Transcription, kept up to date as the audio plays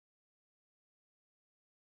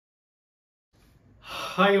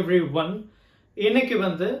Hi everyone. இன்னைக்கு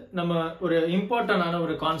வந்து நம்ம ஒரு இம்பார்ட்டன்டான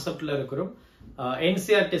ஒரு கான்செப்ட்ல இருக்கிறோம்.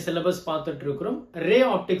 NCERT சிலபஸ் பார்த்துட்டு இருக்கிறோம். ரே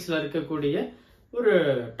ஆப்டிக்ஸ்ல இருக்கக்கூடிய ஒரு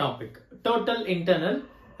டாபிக் டோட்டல் இன்டர்னல்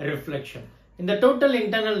ரிஃப்ளெக்ஷன். இந்த டோட்டல்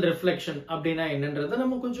இன்டர்னல் ரிஃப்ளெக்ஷன் அப்படின்னா என்னன்றதை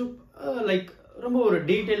நம்ம கொஞ்சம் ரொம்ப ஒரு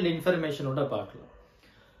டீடைல்டு இன்ஃபர்மேஷனோட பார்க்கலாம்.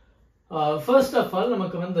 ஃபர்ஸ்ட் ஆஃப் ஆல்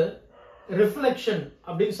நமக்கு வந்து ரிஃப்ளெக்ஷன்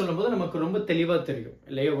அப்படின்னு சொல்லும்போது நமக்கு ரொம்ப தெளிவா தெரியும்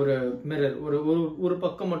இல்லையா? ஒரு மிரர் ஒரு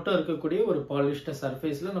பக்கம் மட்டும் இருக்கக்கூடிய ஒரு பாலிஷ்ட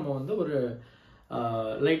சர்ஃபேஸ்ல நம்ம வந்து ஒரு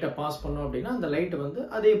லைட்டை பாஸ் பண்ணோம் அப்படின்னா அந்த லைட் வந்து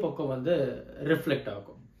அதே பக்கம் வந்து ரிஃப்ளெக்ட்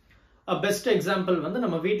ஆகும். பெஸ்ட் எக்ஸாம்பிள் வந்து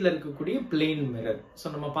நம்ம வீட்டில் இருக்கக்கூடிய பிளெயின் மிரர்.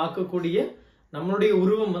 ஸோ நம்ம பார்க்கக்கூடிய நம்மளுடைய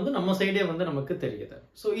உருவம் வந்து நம்ம சைடே வந்து நமக்கு தெரியுது.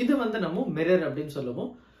 ஸோ இது வந்து நம்ம மிரர் அப்படின்னு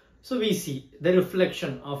சொல்லுவோம். So we see the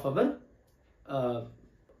reflection of our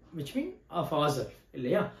which mean of Asar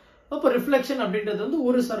இல்லையா? அப்போ ரிஃப்ளெக்ஷன் அப்படின்றது வந்து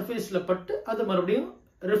ஒரு சர்ஃபேஸ்ல பட்டு அது மறுபடியும்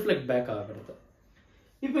ரிஃப்ளெக்ட் பேக் ஆகிறது.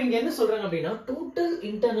 இப்போ இங்க என்ன சொல்றாங்க அப்படின்னா டோட்டல்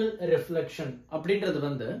இன்டர்னல் ரிஃப்ளெக்ஷன் அப்படின்றது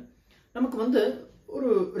வந்து நமக்கு வந்து ஒரு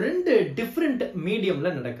ரெண்டு டிஃப்ரெண்ட்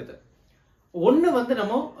மீடியம்ல நடக்குது. ஒன்னு வந்து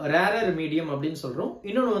நம்ம ரேரர் மீடியம் அப்படின்னு சொல்றோம்,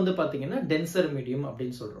 இன்னொன்னு வந்து பாத்தீங்கன்னா டென்சர் மீடியம்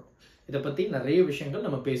அப்படின்னு சொல்றோம். இதை பத்தி நிறைய விஷயங்கள்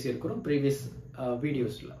நம்ம பேசியிருக்கிறோம் ப்ரீவியஸ்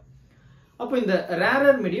வீடியோஸ்ல. அப்போ இந்த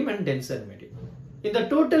rarer medium and tensor medium, இந்த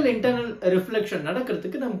டோட்டல் இன்டர்னல் ரிஃப்ளெக்ஷன்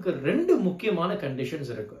நடக்கிறதுக்கு நமக்கு ரெண்டு முக்கியமான கண்டிஷன்ஸ்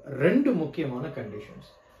இருக்கு. ரெண்டு முக்கியமான கண்டிஷன்ஸ்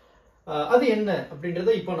அது என்ன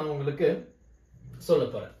அப்படின்றத இப்போ நான் உங்களுக்கு சொல்ல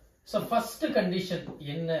போறேன். ஸோ ஃபர்ஸ்ட் கண்டிஷன்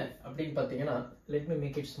என்ன அப்படின்னு பார்த்தீங்கன்னா, let me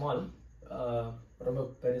make it small, ரொம்ப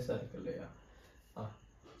பெருசா இருக்கு இல்லையா?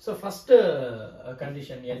 ஸோ ஃபர்ஸ்ட்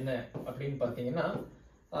கண்டிஷன் என்ன அப்படின்னு பார்த்தீங்கன்னா,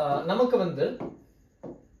 நமக்கு வந்து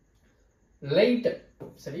லைட்,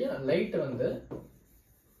 சரியா, லைட்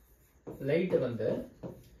வந்து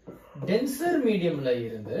டென்சர் மீடியம்ல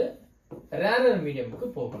இருந்து ரேரர் மீடியமுக்கு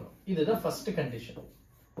போகணும். இதுதான் ஃபர்ஸ்ட் கண்டிஷன்.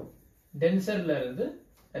 டென்சர்ல இருந்து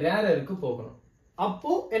ரேரருக்கு போகணும்.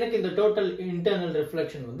 அப்போ எனக்கு இந்த டோட்டல் இன்டர்னல்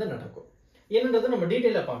ரிஃப்ளெக்ஷன் வந்து நடக்கும். என்னன்றதை நம்ம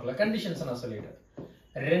டீடைலா பார்க்கலாம். கண்டிஷன்ஸ் நான் சொல்லிட்டேன்.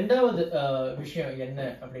 ரெண்டாவது விஷயம் என்ன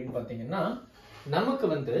அப்படின்னு பாத்தீங்கன்னா, நமக்கு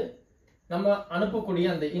வந்து நம்ம அனுப்பக்கூடிய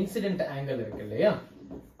அந்த இன்சிடென்ட் ஆங்கிள் இருக்கு இல்லையா?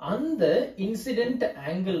 அந்த இன்சிடென்ட்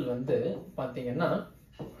ஆங்கிள் வந்து பாத்தீங்கன்னா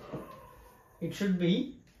it should be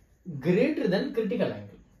greater than critical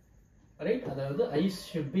angle, right? அதாவது I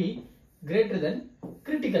should be greater than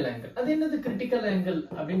critical angle. அது என்னது critical angle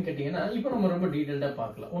அப்படின்னு கேட்டீங்கன்னா, இப்போ நம்ம ரொம்ப டீடைல்டா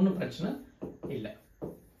பார்க்கலாம், ஒன்றும் பிரச்சனை இல்லை,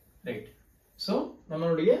 ரைட்? ஸோ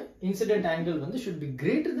நம்மளுடைய இன்சிடென்ட் ஆங்கிள் வந்து should be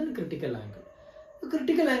greater than critical angle.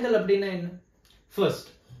 critical angle அப்படின்னா என்ன?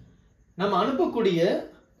 ஃபர்ஸ்ட் நம்ம அனுப்பக்கூடிய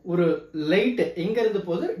ஒரு லைட் எங்க இருந்து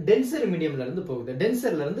போகுது? டென்சர் மீடியம்ல இருந்து போகுது,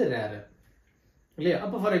 டென்சர்ல இருந்து ரேரர் இல்லையா?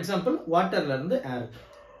 அப்போ ஃபார் எக்ஸாம்பிள் வாட்டர்ல இருந்து ஏர்,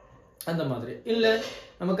 அந்த மாதிரி. இல்ல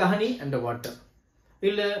நமக்கு ஹனி அண்ட் வாட்டர்,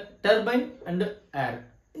 இல்ல டர்பைன் அண்ட் ஏர்,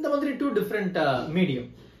 இந்த மாதிரி டூ டிஃப்ரெண்ட் மீடியம்.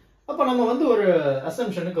 அப்போ நம்ம வந்து ஒரு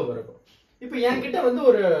அசம்ஷனுக்கு வருவோம். இப்போ என்கிட்ட வந்து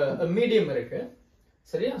ஒரு மீடியம் இருக்கு,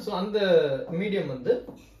 சரியா? ஸோ அந்த மீடியம் வந்து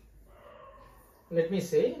லெட் மீ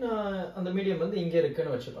சே, நான் அந்த மீடியம் வந்து இங்க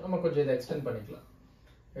இருக்குன்னு வச்சுப்போம். நம்ம கொஞ்சம் இதை எக்ஸ்டெண்ட் பண்ணிக்கலாம்,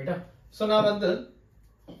 ரைட்டா? ஸோ நான் வந்து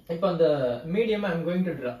இப்போ அந்த medium I am going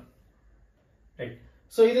to draw, right?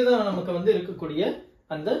 So இதுதான் நமக்கு வந்து இருக்கக்கூடிய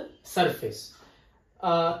அந்த சர்ஃபேஸ்.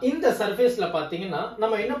 இந்த சர்ஃபேஸ்ல பாத்தீங்கன்னா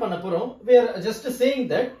நம்ம என்ன பண்ண போறோம்? we are just saying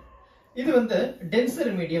that இது வந்து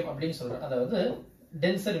டென்சர் மீடியம் அப்படின்னு சொல்றோம். அதாவது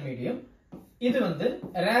டென்சர் மீடியம், இது வந்து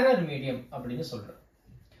ரேரர் மீடியம் அப்படின்னு சொல்றோம்,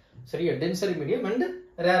 சரியா? Tensor medium and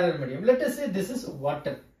rarer medium. Let us say this is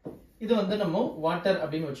water. இது வந்து நம்ம வாட்டர்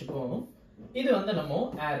அப்படின்னு வச்சுப்போம், இது வந்து நம்ம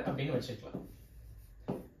ஏர் அப்படின்னு வச்சுக்கலாம்,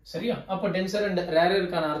 சரியா? அப்போ டென்சர் அண்ட்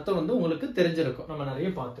ரேரருக்கான அர்த்தம் வந்து உங்களுக்கு தெரிஞ்சிருக்கும், நம்ம நிறைய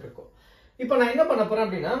பார்த்துருக்கோம். இப்போ நான் என்ன பண்ண போறேன்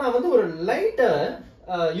அப்படின்னா, நான் வந்து ஒரு லைட்டை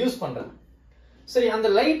யூஸ் பண்றேன், சரி? அந்த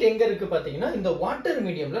லைட் எங்க இருக்கு பாத்தீங்கன்னா, இந்த வாட்டர்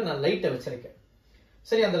மீடியம்ல நான் லைட்டை வச்சிருக்கேன்,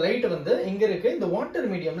 சரி? அந்த லைட் வந்து எங்க இருக்கு? இந்த வாட்டர்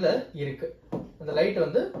மீடியம்ல இருக்கு. அந்த லைட்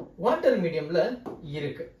வந்து வாட்டர் மீடியம்ல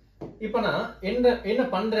இருக்கு. இப்போ நான் என்ன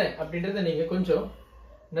பண்றேன் அப்படின்றத நீங்க கொஞ்சம்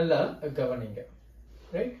நல்லா கவனிங்க,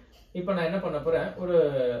 ரைட்? இப்போ நான் என்ன பண்ண போறேன், ஒரு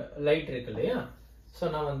லைட் இருக்கு இல்லையா? ஸோ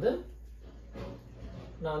நான் வந்து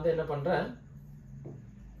என்ன பண்றேன்,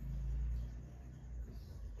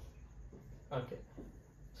 ஓகே.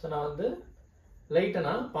 ஸோ நான் வந்து லைட்டை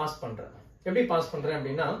நான் பாஸ் பண்றேன். எப்படி பாஸ் பண்றேன்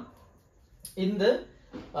அப்படின்னா, இந்த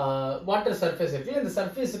வாட்டர் சர்ஃபேஸ் இருக்கு, இந்த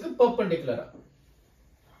சர்ஃபேஸுக்கு பெர்பெண்டிகுலரா,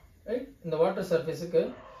 ரைட்? இந்த வாட்டர் சர்ஃபேஸுக்கு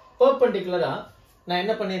பெர்பெண்டிகுலரா நான்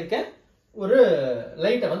என்ன பண்ணியிருக்கேன், ஒரு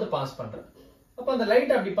லைட்டை வந்து பாஸ் பண்றேன். அப்போ அந்த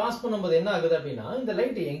லைட்டை அப்படி பாஸ் பண்ணும்போது என்ன ஆகுது அப்படின்னா, இந்த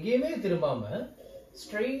லைட் எங்கேயுமே திரும்பாம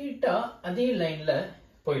ஸ்ட்ரெயிட்டா அதே லைன்ல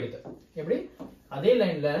போயிடுது. எப்படி? அதே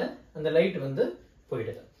லைன்ல அந்த லைட் வந்து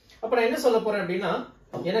போயிடுது. அப்ப நான் என்ன சொல்ல போறேன் அப்படின்னா,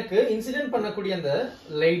 எனக்கு இன்சிடென்ட் பண்ணக்கூடிய அந்த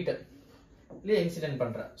லைட் இல்லையா, இன்சிடென்ட்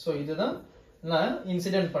பண்றேன். ஸோ இதுதான் நான்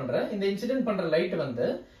இன்சிடென்ட் பண்றேன். இந்த இன்சிடென்ட் பண்ற லைட் வந்து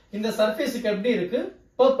இந்த சர்ஃபேஸ்க்கு எப்படி இருக்கு?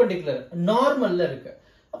 பெர்பெண்டிகுலர், நார்மல்ல இருக்கு.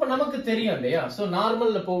 அப்ப நமக்கு தெரியும் இல்லையா? சோ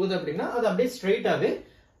நார்மல்ல போகுது அப்படின்னா அது அப்படியே ஸ்ட்ரைட்டாவே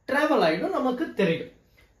டிராவல் ஆயிடும், நமக்கு தெரியும்.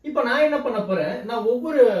 இப்போ நான் என்ன பண்ண போறேன், நான்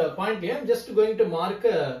ஒவ்வொரு பாயிண்ட்லயும் just going to mark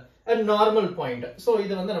a normal point. So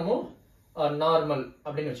இது வந்து நம்ம நார்மல்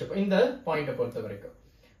அப்படின்னு வச்சுப்போம் இந்த பாயிண்ட பொறுத்த வரைக்கும்.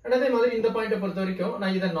 அதே மாதிரி இந்த பாயிண்ட பொறுத்த வரைக்கும்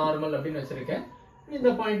நான் இதை நார்மல் அப்படின்னு வச்சிருக்கேன். இந்த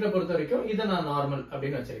பாயிண்ட பொறுத்த வரைக்கும் இதை நான் நார்மல்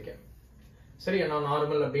அப்படின்னு வச்சிருக்கேன். சரியா, நான்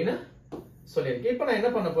நார்மல் அப்படின்னு சொல்லியிருக்கேன். இப்போ நான் என்ன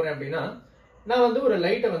பண்ண போறேன் அப்படின்னா, நான் வந்து ஒரு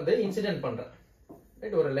லைட்டை வந்து இன்சிடென்ட் பண்றேன்.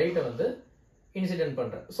 ரைட், ஒரு லைட்டை வந்து இன்சிடென்ட்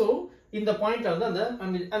பண்றேன். சோ இந்த பாயிண்ட்ல வந்து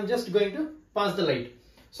அந்த I'm just going to pass the light.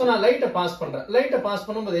 So நான் லைட்டை பாஸ் பண்றேன். லைட்டை பாஸ்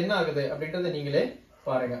பண்ணும்போது என்ன ஆகுது அப்படின்றத நீங்களே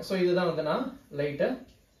பாருங்க. சோ இதுதான் வந்து நான் லைட்டை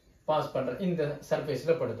பாஸ் பண்றேன். இந்த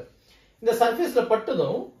சர்ஃபேஸ்ல படுது. இந்த சர்ஃபேஸ்ல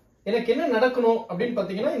பட்டதும் எனக்கு என்ன நடக்கணும் அப்படின்னு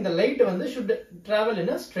பாத்தீங்கன்னா, இந்த லைட் வந்து should travel in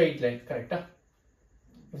a straight line. கரெக்ட்டா?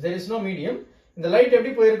 If there is no medium, இந்த லைட்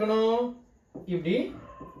எப்படி போயிருக்கணும்? இப்படி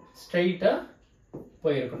ஸ்ட்ரைட்டா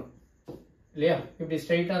போயிருக்கணும் இல்லையா? இப்படி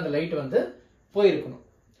ஸ்ட்ரைட்டா அந்த லைட் வந்து போயிருக்கணும்.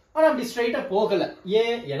 ஆனா அப்படி ஸ்ட்ரைட்டா போகல.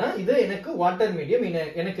 ஏன்? ஏன்னா இது எனக்கு வாட்டர் மீடியம்,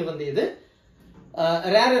 எனக்கு வந்து இது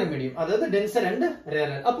ரேரர் மீடியம், அதாவது டென்சர் அண்ட்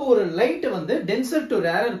ரேரர். அப்போ ஒரு லைட் வந்து டென்சர் டு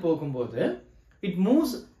ரேரர் போகும்போது it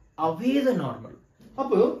moves away the normal.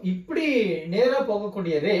 அப்போ இப்படி நேரா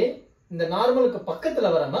போகக்கூடிய ரே இந்த நார்மலுக்கு பக்கத்துல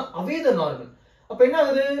வராம அவே த நார்மல். அப்ப என்ன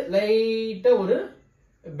ஆகுது? லைட்டா ஒரு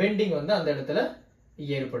பெண்டிங் வந்து அந்த இடத்துல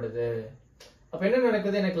ஏற்படுது. அப்ப என்ன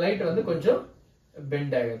நடக்குது? எனக்கு லைட் வந்து கொஞ்சம்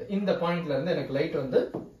பெண்ட் ஆகுது. இந்த பாயிண்ட்ல இருந்து எனக்கு லைட் வந்து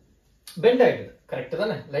பெண்ட் ஆயிடுது. கரெக்ட்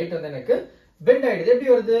தானே? லைட் வந்து எனக்கு பெண்ட் ஆயிடுது.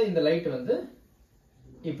 எப்படி வருது? இந்த லைட் வந்து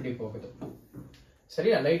இப்படி போகுது.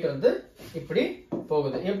 சரியா, லைட் வந்து இப்படி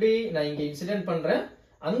போகுது. எப்படி? நான் இங்க இன்சிடென்ட் பண்றேன்,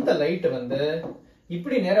 அந்த லைட் வந்து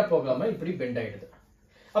இப்படி நேரா போகாம இப்படி பெண்ட் ஆயிடுது.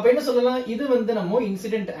 அப்ப என்ன சொல்லலாம்? இது வந்து நம்ம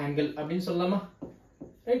இன்சிடென்ட் ஆங்கிள் அப்படின்னு சொல்லலாமா?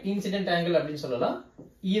 ரைட், இன்சிடென்ட் ஆங்கிள் அப்படின்னு சொல்லலாம்.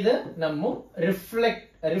 இத நம்ம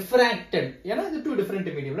ரிஃப்ராக்டட், ஏன்னா இது டூ டிஃபரெண்ட்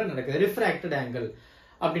மீடியம்ல நடக்குது, ரிஃப்ராக்டட் ஆங்கிள்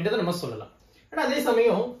அப்படின்றத நம்ம சொல்லலாம். ஆனா அதே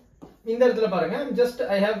சமயம் இந்த இடத்துல பாருங்க, just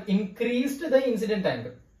I have increased the incident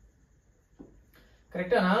angle.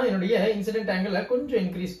 கரெக்டா, நான் என்னுடைய இன்சிடென்ட் ஆங்கிள் கொஞ்சம்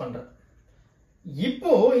இன்க்ரீஸ் பண்றேன்.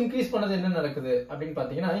 இப்போ இன்க்ரீஸ் பண்ணது என்ன நடக்குது அப்படின்னு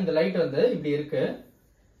பாத்தீங்கன்னா, இந்த லைட் வந்து இப்படி இருக்கு.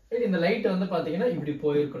 இந்த லைட் வந்து பாத்தீங்கன்னா இப்படி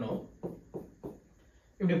போயிருக்கணும்,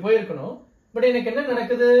 இப்படி போயிருக்கணும். பட் எனக்கு என்ன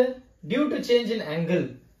நடக்குது? Due to change in angle,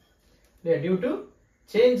 due to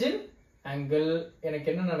change in angle எனக்கு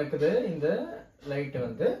என்ன நடக்குது? இந்த லைட்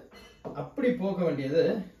வந்து அப்படி போக வேண்டியது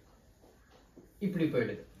இப்படி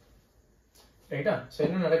போயிடுது. ரைட்டா? சோ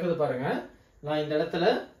என்ன நடக்குது பாருங்க, நான் இந்த இடத்துல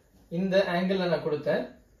இந்த ஆங்கிள் நான் கொடுத்தேன்.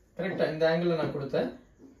 கரெக்டா, இந்த ஆங்கிள் நான் கொடுத்தேன்.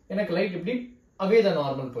 எனக்கு லைட் இப்படி அவே த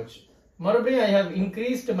நார்மல் போச்சு. மறுபடியும் I have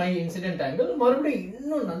increased my incident angle. மறுபடியும்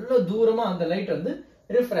இன்னும் நல்ல தூரமா அந்த லைட் வந்து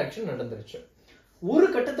ரிஃப்ராக்ஷன் நடந்துருச்சு. ஒரு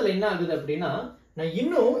கட்டத்துல என்ன ஆகுது அப்படின்னா, நான்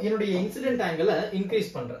இன்னும் என்னுடைய இன்சிடென்ட் ஆங்கிளை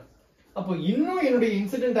இன்க்ரீஸ் பண்றேன். அப்போ இன்னும் என்னுடைய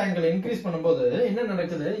இன்சிடென்ட் ஆங்கிளை இன்க்ரீஸ் பண்ணும்போது என்ன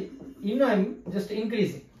நடக்குது? இன்னும் ஐ எம் ஜஸ்ட்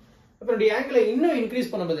இன்க்ரீசிங். அப்ப என்னுடைய ஆங்கிளை இன்னும்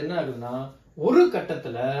இன்க்ரீஸ் பண்ணும்போது என்ன ஆகுதுன்னா, ஒரு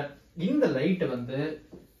கட்டத்துல இந்த லைட் வந்து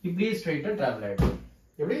இப்படியே ஸ்ட்ரைட்டா டிராவல் ஆயிடுது.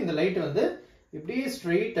 எப்படி? இந்த லைட் வந்து இப்படியே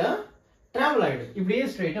ஸ்ட்ரைட்டா டிராவல் ஆயிடுது, இப்படியே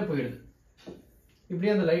ஸ்ட்ரைட்டா போயிடுது.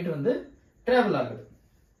 இப்படியே அந்த லைட் வந்து டிராவல் ஆகுது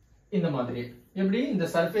இந்த மாதிரி. எப்படி? இந்த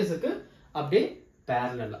சர்ஃபேஸுக்கு அப்படியே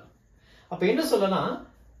பேரலலா. அப்ப என்ன சொல்லலாம்,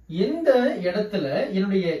 எந்த இடத்துல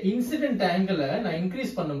என்னுடைய இன்சிடென்ட் ஆங்கிளை நான்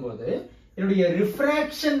இன்க்ரீஸ் பண்ணும்போது என்னுடைய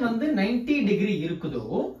ரிஃப்ராக்ஷன் வந்து 90 டிகிரி இருக்குதோ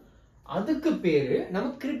அதுக்கு பேரு நம்ம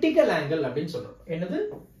கிரிட்டிக்கல் ஆங்கிள் அப்படின்னு சொல்றோம். என்னது?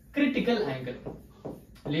 கிரிட்டிக்கல் ஆங்கிள்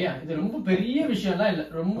இல்லையா? இது ரொம்ப பெரிய விஷயம்லாம் இல்ல,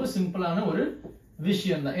 ரொம்ப சிம்பிளான ஒரு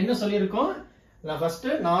விஷயம் தான். என்ன சொல்லியிருக்கோம்? நான் ஃபர்ஸ்ட்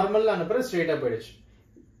நார்மல் அனுப்புறேன், ஸ்ட்ரைட்டா போயிடுச்சு.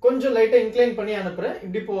 கொஞ்சம் லைட்டா இன்க்ளைன் பண்ணி அனுப்புறேன்,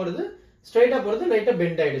 இப்படி போறது ஸ்ட்ரைட்டா போறது லைட்டா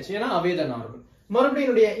பெண்ட் ஆயிடுச்சு, ஏன்னா அவே தான் நார்மல். மறுபடியும்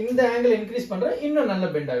என்னுடைய இந்த ஆங்கிள் இன்க்ரீஸ் பண்றேன், இன்னும் நல்ல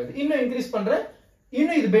பெண்ட் ஆகுது. இன்னும் இன்க்ரீஸ் பண்றேன்,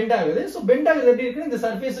 இன்னும் இது பெண்ட் ஆகுது. சோ பெண்ட் ஆகுது எப்படி இருக்கு? இந்த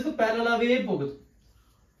சர்ஃபேஸுக்கு பேரலாவே போகுது.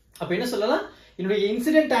 அப்ப என்ன சொல்லலாம்? என்னுடைய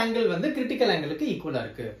இன்சிடென்ட் ஆங்கிள் வந்து கிரிட்டிக்கல் ஆங்கிளுக்கு ஈக்குவலா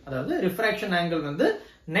இருக்கு. அதாவது ரிஃப்ராக்ஷன் ஆங்கிள் வந்து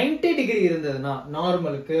 90 டிகிரி இருந்ததுன்னா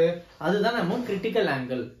நார்மலுக்கு, அதுதான் நம்ம கிரிட்டிக்கல்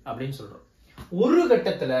ஆங்கிள் அப்படின்னு சொல்றோம். ஒரு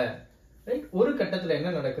கட்டத்துல ரைட், ஒரு கட்டத்துல என்ன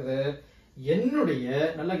நடக்குது? என்னுடைய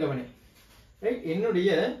நல்ல கவனி, ரைட்,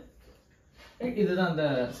 என்னுடைய இதுதான் அந்த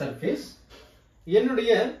சர்ஃபேஸ்,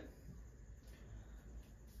 என்னுடைய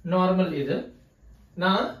நார்மல் இது.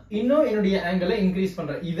 நான் இன்னும் என்னுடைய ஆங்கிளை இன்க்ரீஸ்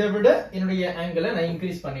பண்றேன், இதை விட என்னுடைய ஆங்கிளை நான்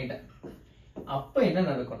இன்க்ரீஸ் பண்ணிட்டேன். அப்ப என்ன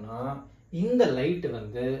நடக்கும்னா, இந்த லைட்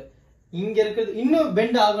வந்து இங்க இருக்குது இன்னும்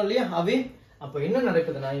பெண்ட் ஆகும் இல்லையா அவே. அப்ப என்ன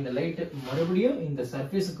நடக்குதுன்னா, இந்த லைட் மறுபடியும் இந்த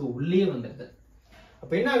சர்ஃபேஸுக்கு உள்ளே வந்துடுது.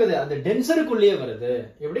 அப்ப என்ன ஆகுது? அந்த டென்சருக்குள்ளேயே வருது.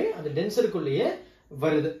 எப்படி? அந்த டென்சருக்குள்ளேயே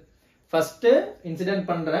வருது. ஃபர்ஸ்ட் இன்சிடென்ட்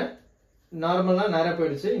பண்றேன், நார்மலா நேரா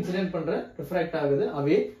போயிடுச்சு. இன்சிடென்ட் பண்றேன், ரிஃப்ராக்ட் ஆகுது,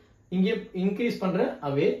 அவே. இங்க இன்க்ரீஸ் பண்ற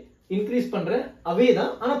அவே இன்க்ரீஸ் பண்ற அவே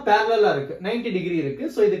தான், ஆனா parallel இருக்கு, 90 டிகிரி இருக்கு.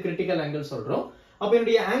 சோ இது கிரிட்டிக்கல் ஆங்கிள் சொல்றோம். அப்ப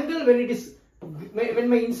என்னுடைய angle when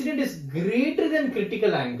my incident is greater than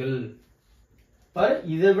critical angle, பாரு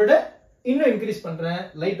இதை விட இன்னும் இன்க்ரீஸ் பண்றேன்,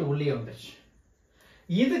 லைட் உள்ளே வந்துருச்சு.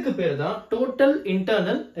 இதுக்கு பேர் தான் டோட்டல்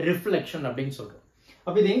இன்டர்னல் ரிஃப்ளெக்ஷன் அப்படின்னு சொல்றோம்.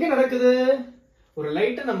 அப்ப இது எங்க நடக்குது? ஒரு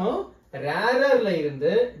லைட்டை நம்ம ரேரர்ல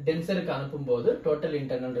இருந்து டென்சருக்கு அனுப்பும் போது டோட்டல்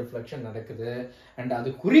இன்டர்னல் ரிஃப்ளெக்ஷன் நடக்குது. அண்ட் அது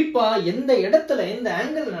குறிப்பா எந்த இடத்துல எந்த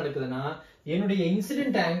ஆங்கிள் நடக்குதுன்னா, என்னுடைய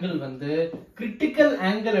இன்சிடென்ட் ஆங்கிள் வந்து கிரிட்டிக்கல்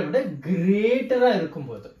ஆங்கிளை விட கிரேட்டரா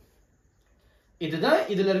இருக்கும்போது. இதுதான்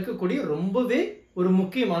இதுல இருக்கக்கூடிய ரொம்பவே ஒரு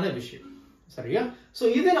முக்கியமான விஷயம். சரியா? சோ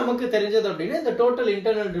இது நமக்கு தெரிஞ்சது அப்படின்னா இந்த டோட்டல்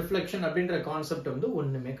இன்டர்னல் ரிஃப்ளெக்ஷன் அப்படின்ற கான்செப்ட் வந்து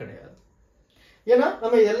ஒண்ணுமே கிடையாது. ஏன்னா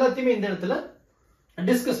நம்ம எல்லாத்தையுமே இந்த இடத்துல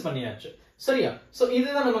டிஸ்கஸ் பண்ணியாச்சு. சரியா? சோ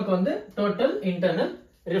இதுதான் நமக்கு வந்து டோட்டல் இன்டர்னல்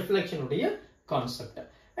ரிஃப்ளெக்ஷன் உடைய கான்செப்ட்.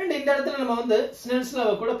 அண்ட் இந்த இடத்துல நம்ம வந்து ஸ்னெல்ஸ்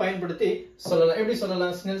லாவை கூட பயன்படுத்தி சொல்லலாம். எப்படி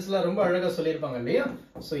சொல்லலாம்? ஸ்னெல்ஸ் லா ரொம்ப அழகா சொல்லியிருப்பாங்க இல்லையா?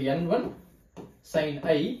 So n1 sin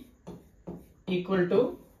i equal to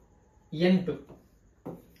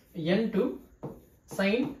n2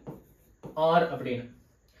 sin r அப்படின்னு.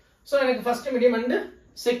 சோ எனக்கு first medium and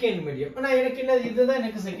second medium. ஆனா எனக்கு என்ன, இதுதான்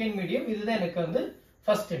எனக்கு செகண்ட் மீடியம், இதுதான் எனக்கு வந்து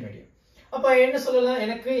ஃபர்ஸ்ட் மீடியம். அப்ப என்ன சொல்லலாம்?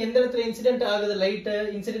 எனக்கு எந்த இடத்துல இன்சிடென்ட் ஆகுது லைட்,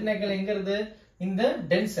 இன்சிடென்ட் ஆங்கிள் எங்க இருந்து? இந்த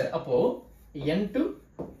டென்சர். அப்போ n2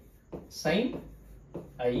 sin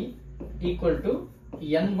i equal to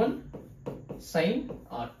n1 sin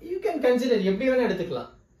r. You can consider எப்படி வேணா எடுத்துக்கலாம்.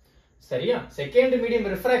 சரியா? செகண்ட் மீடியம்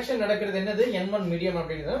ரிஃப்ராக்ஷன் நடக்கிறது என்னது? n1 மீடியம்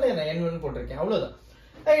அப்படின்றதால நான் n1 போட்டிருக்கேன், அவ்வளவுதான்.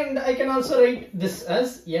 And I can also write this as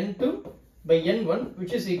n2 by n1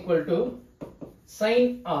 which is equal to sin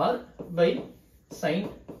r by sin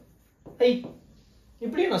i.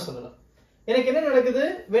 இப்படி நான் சொல்லலாம். எனக்கு என்ன நடக்குது?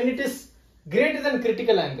 when it is greater than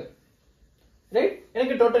critical angle, right?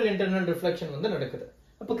 எனக்கு total internal reflection வந்து நடக்குது.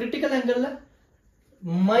 அப்ப critical angle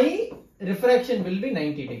my refraction will be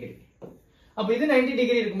 90 degree. அப்ப இது 90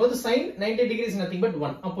 degree இருக்கும்போது sin 90 degree is nothing but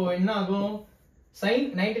 1. அப்போ என்ன ஆகும்? sin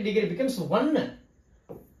 90 degree becomes 1.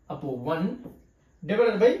 அப்போ 1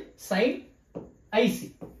 divided by sin IC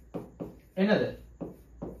என்னது?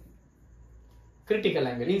 critical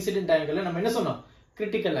angle. incident angle நம்ம என்ன சொன்னோம்?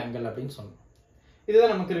 critical angle அப்படின்னு சொன்னோம்.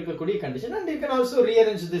 இதுதான் நமக்கு இருக்கக்கூடிய condition. and you can also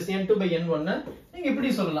rearrange this n2 by n1 நீங்க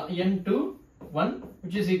இப்படி சொல்லலாம். n2 1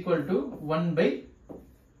 which is equal to 1 by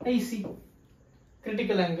IC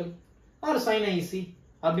critical angle or sin IC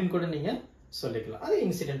அப்படின்னு கூட நீங்க சொல்லிக்கலாம். அது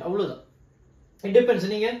இன்சிடென்ட், அவ்வளவுதான். It depends.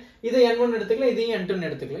 நீங்க இதை n1 எடுத்துக்கலாம், இதையும் n2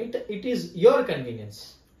 எடுத்துக்கலாம். It is your convenience.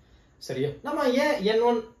 சரியா? நம்ம ஏன்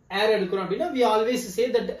n1 air எடுக்கிறோம் அப்படின்னா, we always say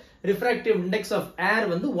that refractive index of air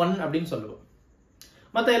வந்து 1 அப்படின்னு சொல்லுவோம்.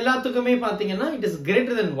 மத்த எல்லாத்துக்குமே பாத்தீங்கன்னா it is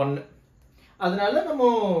greater than 1. அதனால நம்ம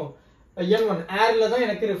n1 airல தான்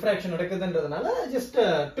எனக்கு refraction நடக்குதுன்றதுனால just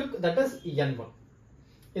took that as n1.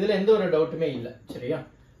 இதுல எந்த ஒரு டவுட்டுமே இல்ல. சரியா?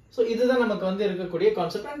 சோ இதுதான் நமக்கு வந்து இருக்கக்கூடிய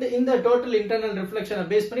கான்செப்ட். அண்ட் இந்த டோட்டல் இன்டர்னல் ரிஃப்ளெக்ஷனை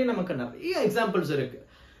பேஸ் பண்ணி நமக்கு நிறைய எக்ஸாம்பிள்ஸ் இருக்கு.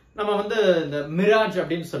 நம்ம வந்து இந்த மிராஜ்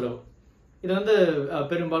அப்படின்னு சொல்லுவோம். இது வந்து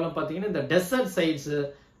பெரும்பாலும் பாத்தீங்கன்னா இந்த டெசர்ட் சைட்ஸ்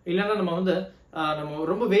இல்லைன்னா நம்ம வந்து நம்ம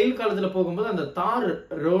ரொம்ப வெயில் காலத்துல போகும்போது அந்த தார்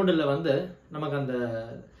ரோடுல வந்து நமக்கு அந்த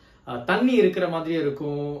தண்ணி இருக்கிற மாதிரியே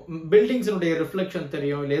இருக்கும். பில்டிங்ஸினுடைய ரிஃப்ளெக்ஷன்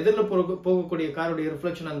தெரியும், இல்ல எதிரில் போகக்கூடிய காருடைய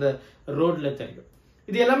ரிஃப்ளெக்ஷன் அந்த ரோட்ல தெரியும்.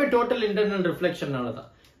 இது எல்லாமே டோட்டல் இன்டர்னல் ரிஃப்ளெக்ஷனால தான்.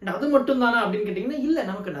 அது மட்டும் தானே அப்படின்னு கேட்டீங்கன்னா இல்ல,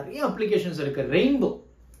 நமக்கு நிறைய அப்ளிகேஷன்ஸ் இருக்கு. ரெயின்போ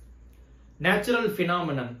நேச்சுரல்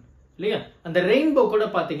பினாமினன் இல்லையா? அந்த ரெயின்போ கூட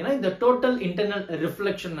பாத்தீங்கன்னா இந்த டோட்டல் இன்டர்னல்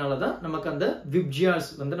ரிஃப்ளெக்ஷனால தான் நமக்கு அந்த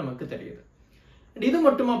விப்ஜியாஸ் வந்து நமக்கு தெரியுது. இது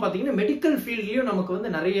மட்டுமா பாத்தீங்கன்னா மெடிக்கல் ஃபீல்ட்லயும் நமக்கு வந்து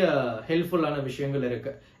நிறைய ஹெல்ப்ஃபுல்லான விஷயங்கள்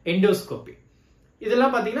இருக்கு. எண்டோஸ்கோபி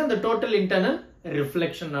இதெல்லாம் பாத்தீங்கன்னா இந்த டோட்டல் இன்டர்னல்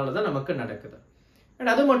ரிஃப்ளெக்ஷனால தான் நமக்கு நடக்குது.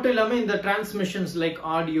 அண்ட் அது மட்டும் இல்லாம இந்த டிரான்ஸ்மிஷன்ஸ் லைக்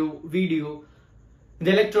ஆடியோ, வீடியோ, இந்த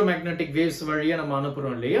எலக்ட்ரோமேக்னெட்டிக் வேவ்ஸ் வழியா நம்ம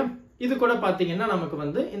அனுப்புறோம் இல்லையா? இது கூட பாத்தீங்கன்னா நமக்கு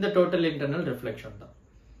வந்து இந்த டோட்டல் இன்டர்னல் ரிஃப்ளெக்ஷன் தான்.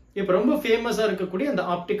 இப்ப ரொம்ப ஃபேமஸா இருக்கக்கூடிய அந்த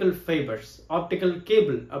ஆப்டிக்கல் ஃபைபர்ஸ், ஆப்டிக்கல்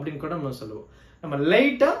கேபிள் அப்படின்னு கூட நம்ம சொல்லுவோம். நம்ம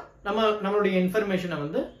லைட்டா நம்மளுடைய இன்ஃபர்மேஷனை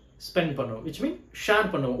வந்து ஸ்பெண்ட் பண்ணுவோம், விச் மீன் ஷேர்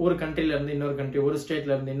பண்ணுவோம். ஒரு கண்ட்ரில இருந்து இன்னொரு கண்ட்ரி, ஒரு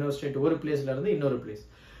ஸ்டேட்ல இருந்து இன்னொரு ஸ்டேட், ஒரு பிளேஸ்ல இருந்து இன்னொரு பிளேஸ்.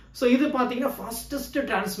 சோ இது பாத்தீங்கன்னா ஃபாஸ்டஸ்ட்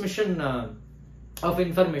டிரான்ஸ்மிஷன் ஆஃப்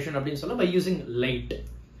இன்ஃபர்மேஷன் அப்படின்னு சொல்ல by using light.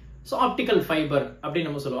 So optical fibre அப்படின்னு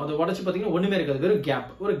நம்ம சொல்லுவோம். அது உடைச்சு பாத்தீங்கன்னா ஒண்ணுமே இருக்காது, வெறும் கேப்,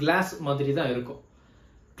 ஒரு கிளாஸ் மாதிரி தான் இருக்கும்.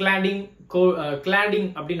 கிளாடிங்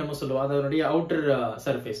அப்படின்னு நம்ம சொல்லுவோம். அதனுடைய அவுட்டர்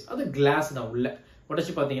சர்ஃபேஸ் அது கிளாஸ் தான். உள்ள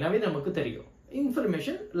உடைச்சு பாத்தீங்கன்னாவே நமக்கு தெரியும்.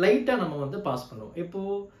 இன்ஃபர்மேஷன் லைட்டா நம்ம வந்து பாஸ் பண்ணுவோம். இப்போ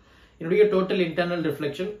என்னுடைய டோட்டல் இன்டர்னல்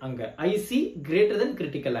ரிஃப்ளெக்ஷன் அங்க IC greater than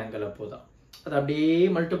critical angle, அப்போதான் அது அப்படியே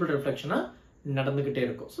மல்டிபிள் ரிஃப்ளெக்ஷனா நடந்துகிட்டே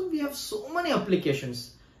இருக்கும். So we have so many applications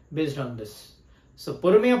based on this. So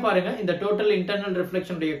பொறுமையா பாருங்க. இந்த டோட்டல் இன்டர்னல்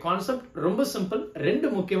ரிஃப்ளெக்ஷனுடைய கான்செப்ட் ரொம்ப சிம்பிள். ரெண்டு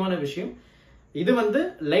முக்கியமான விஷயம். இது வந்து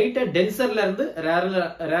லைட்டா டென்சர்ல இருந்து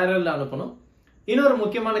ரேரர்ல அனுப்பணும். இன்னொரு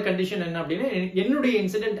முக்கியமான கண்டிஷன் என்ன அப்படின்னா, என்னுடைய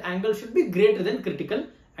incident angle should be greater than critical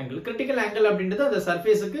angle. Critical angle அப்படின்றது அந்த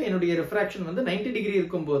சர்ஃபேஸுக்கு என்னுடைய ரிஃப்ராக்ஷன் வந்து 90 டிகிரி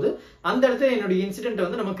இருக்கும்போது அந்த இடத்துல என்னுடைய இன்சிடென்ட்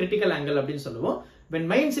வந்து நம்ம கிரிட்டிக்கல் ஆங்கிள் அப்படின்னு சொல்லுவோம். when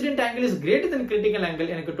my incident angle is greater than critical angle,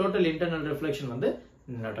 எனக்கு டோட்டல் இன்டர்னல் ரிஃப்ளெக்ஷன் வந்து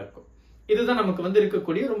நடக்கும். இதுதான் நமக்கு வந்து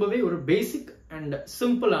இருக்கக்கூடிய ரொம்பவே ஒரு பேசிக் அண்ட்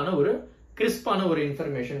சிம்பிளான ஒரு கிறிஸ்பான ஒரு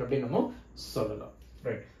இன்ஃபர்மேஷன் அப்படின்னு நம்ம சொல்லலாம்.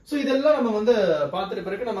 ரைட். சோ இதெல்லாம் நம்ம வந்து பார்த்துட்டு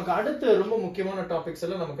பிறகு நமக்கு அடுத்த ரொம்ப முக்கியமான டாபிக்ஸ்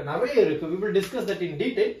எல்லாம் நமக்கு நிறைய இருக்கு. we will discuss that in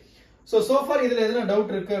detail. so far இதுல எதுனா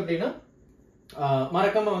டவுட் இருக்கு அப்படின்னா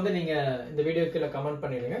மறக்காம வந்து நீங்க இந்த வீடியோக்குள்ள கமெண்ட்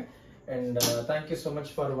பண்ணிடுங்க. and thank you so much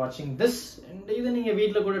for watching this. and இதை நீங்க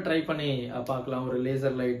வீட்ல கூட ட்ரை பண்ணி பார்க்கலாம். ஒரு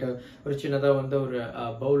லேசர் லைட், ஒரு சின்னதா வந்து ஒரு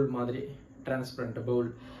பவுல் மாதிரி டிரான்ஸ்பரண்ட் பவுல்,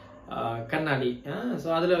 கண்ணாடி, ஸோ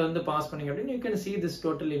அதுல வந்து பாஸ் பண்ணீங்க அப்படின்னு you can see this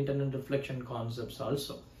total internal reflection concepts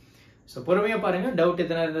also. So பொறுமையா பாருங்க. டவுட்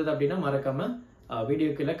எதனா இருந்தது அப்படின்னா மறக்காம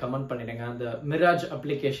வீடியோக்குள்ள கமெண்ட் பண்ணிடுங்க. அந்த மிராஜ்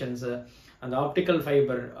அப்ளிகேஷன்ஸ், அந்த optical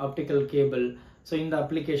fibre, optical cable, so இந்த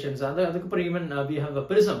அப்ளிகேஷன்ஸ், அதுக்கப்புறம் ஈவன் வி ஹேவ்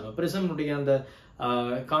பிரிசம் உடைய அந்த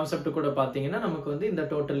கான்செப்ட் கூட பார்த்தீங்கன்னா நமக்கு வந்து இந்த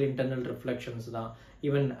டோட்டல் இன்டர்னல் ரிஃப்ளெக்ஷன்ஸ் தான்.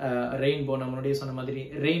 ஈவன் ரெயின்போ, நம்மளுடைய சொன்ன மாதிரி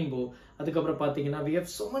ரெயின்போ, அதுக்கப்புறம் பார்த்தீங்கன்னா we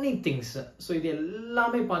have so many things. So இது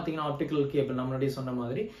எல்லாமே பார்த்தீங்கன்னா ஆப்டிக்கல் கேபிள், நம்மளுடைய சொன்ன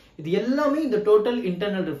மாதிரி இது எல்லாமே இந்த டோட்டல்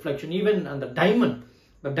இன்டர்னல் ரிஃப்ளெக்ஷன். ஈவன் அந்த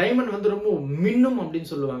டைமண்ட் வந்து ரொம்ப மின்னும் அப்படின்னு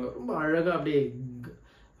சொல்லுவாங்க. ரொம்ப அழகா அப்படியே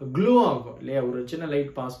க்ளோ ஆகும் இல்லையா? ஒரு சின்ன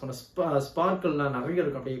லைட் பாஸ் பண்ண ஸ்பார்க்கல்லாம் நிறைய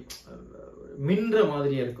இருக்கும், அப்படியே மின்ற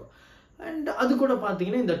மாதிரியே இருக்கும். அண்ட் அது கூட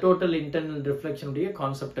பார்த்தீங்கன்னா இந்த டோட்டல் இன்டர்னல் ரிஃப்ளெக்ஷனுடைய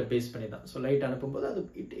கான்செப்டை பேஸ் பண்ணி தான். ஸோ லைட் அனுப்பும்போது அது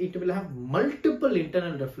it will have multiple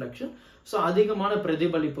internal reflection. So அதிகமான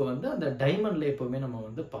பிரதிபலிப்பு வந்து அந்த டைமண்ட்ல எப்பவுமே நம்ம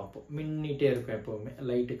வந்து பார்ப்போம், மின்னிட்டே இருக்கும் எப்பவுமே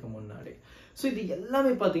லைட்டுக்கு முன்னாடி. ஸோ இது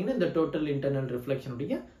எல்லாமே பார்த்தீங்கன்னா இந்த டோட்டல் இன்டர்னல்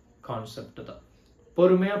ரிஃப்ளெக்ஷனுடைய கான்செப்ட் தான்.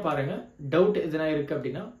 பொறுமையா பாருங்க. டவுட் எதுனா இருக்கு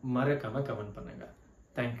அப்படின்னா மறக்காம கமெண்ட் பண்ணுங்க.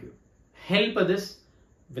 Thank you. Help this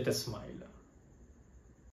with a smile.